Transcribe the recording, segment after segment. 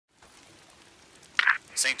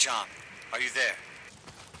St. John, are you there?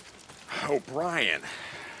 Oh, Brian.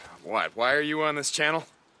 What? Why are you on this channel?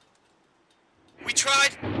 We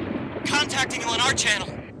tried contacting you on our channel.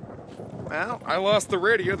 Well, I lost the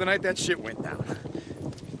radio the night that shit went down.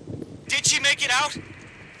 Did she make it out?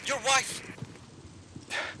 Your wife?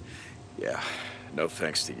 Yeah, no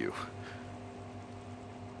thanks to you.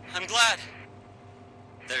 I'm glad.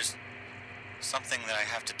 There's something that I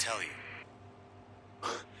have to tell you.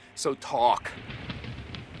 So talk.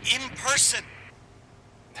 In person.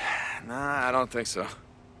 Nah, I don't think so.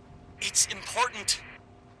 It's important.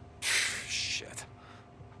 Shit.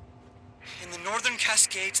 In the northern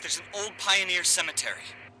Cascades, there's an old pioneer cemetery.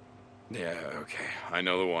 Yeah, okay. I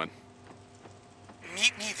know the one.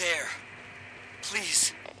 Meet me there.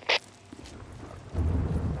 Please.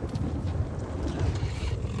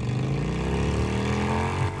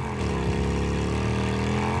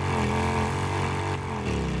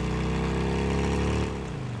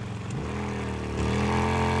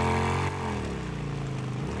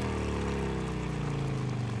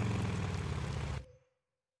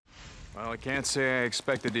 Well, I can't say I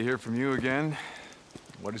expected to hear from you again.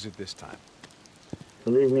 What is it this time?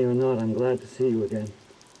 Believe me or not, I'm glad to see you again.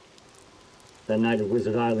 That night at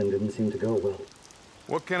Wizard Island didn't seem to go well.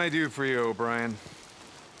 What can I do for you, O'Brien?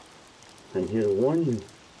 I'm here to warn you.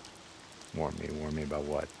 Warn me about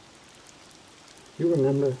what? You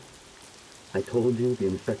remember? I told you the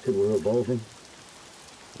infected were evolving.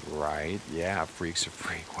 Right, yeah, freak's a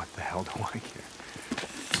freak. What the hell do I care?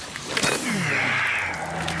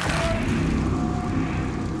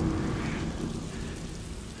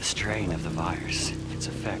 The strain of the virus, its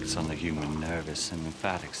effects on the human nervous and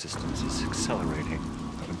lymphatic systems is accelerating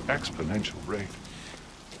at an exponential rate.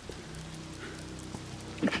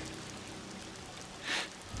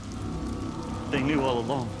 They knew all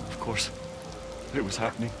along, of course, that it was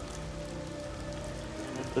happening.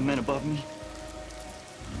 The men above me.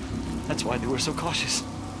 That's why they were so cautious,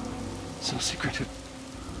 so secretive.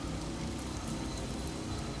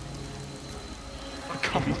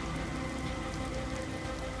 Come on.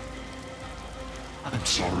 I'm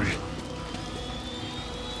sorry.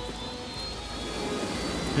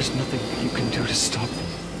 There's nothing you can do to stop them.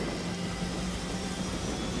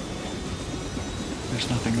 There's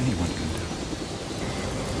nothing anyone can do.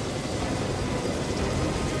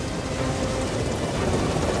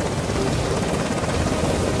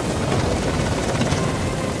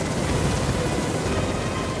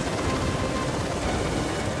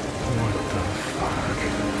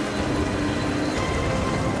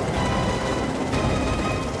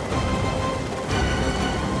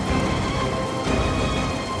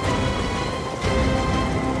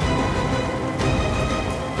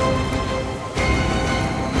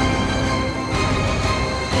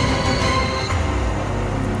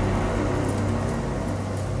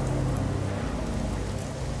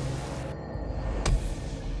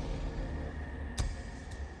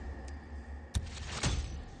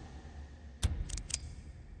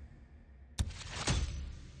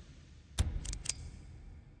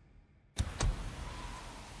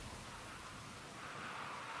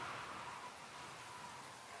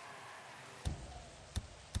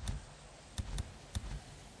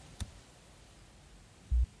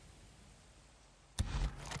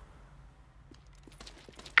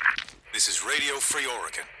 This is Radio Free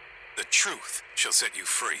Oregon. The truth shall set you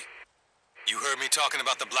free. You heard me talking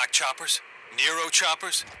about the black choppers? NERO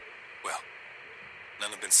choppers? Well,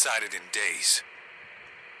 none have been sighted in days.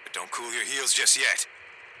 But don't cool your heels just yet.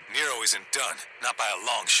 NERO isn't done, not by a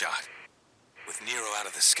long shot. With NERO out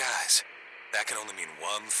of the skies, that can only mean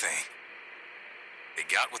one thing. They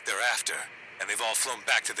got what they're after, and they've all flown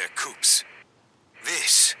back to their coops.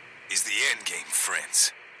 This is the endgame,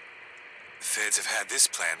 friends. The feds have had this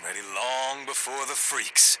plan ready long before the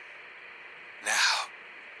freaks. Now,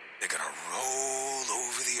 they're gonna roll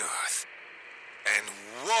over the earth. And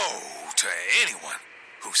woe to anyone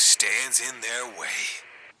who stands in their way.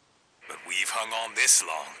 But we've hung on this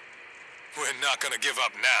long. We're not gonna give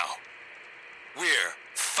up now. We're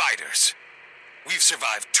fighters. We've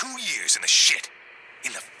survived 2 years in the shit,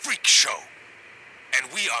 in the freak show.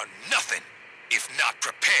 And we are nothing if not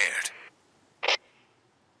prepared.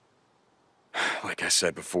 Like I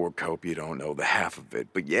said before, Cope, you don't know the half of it.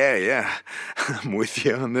 But yeah, I'm with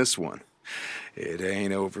you on this one. It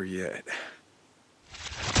ain't over yet.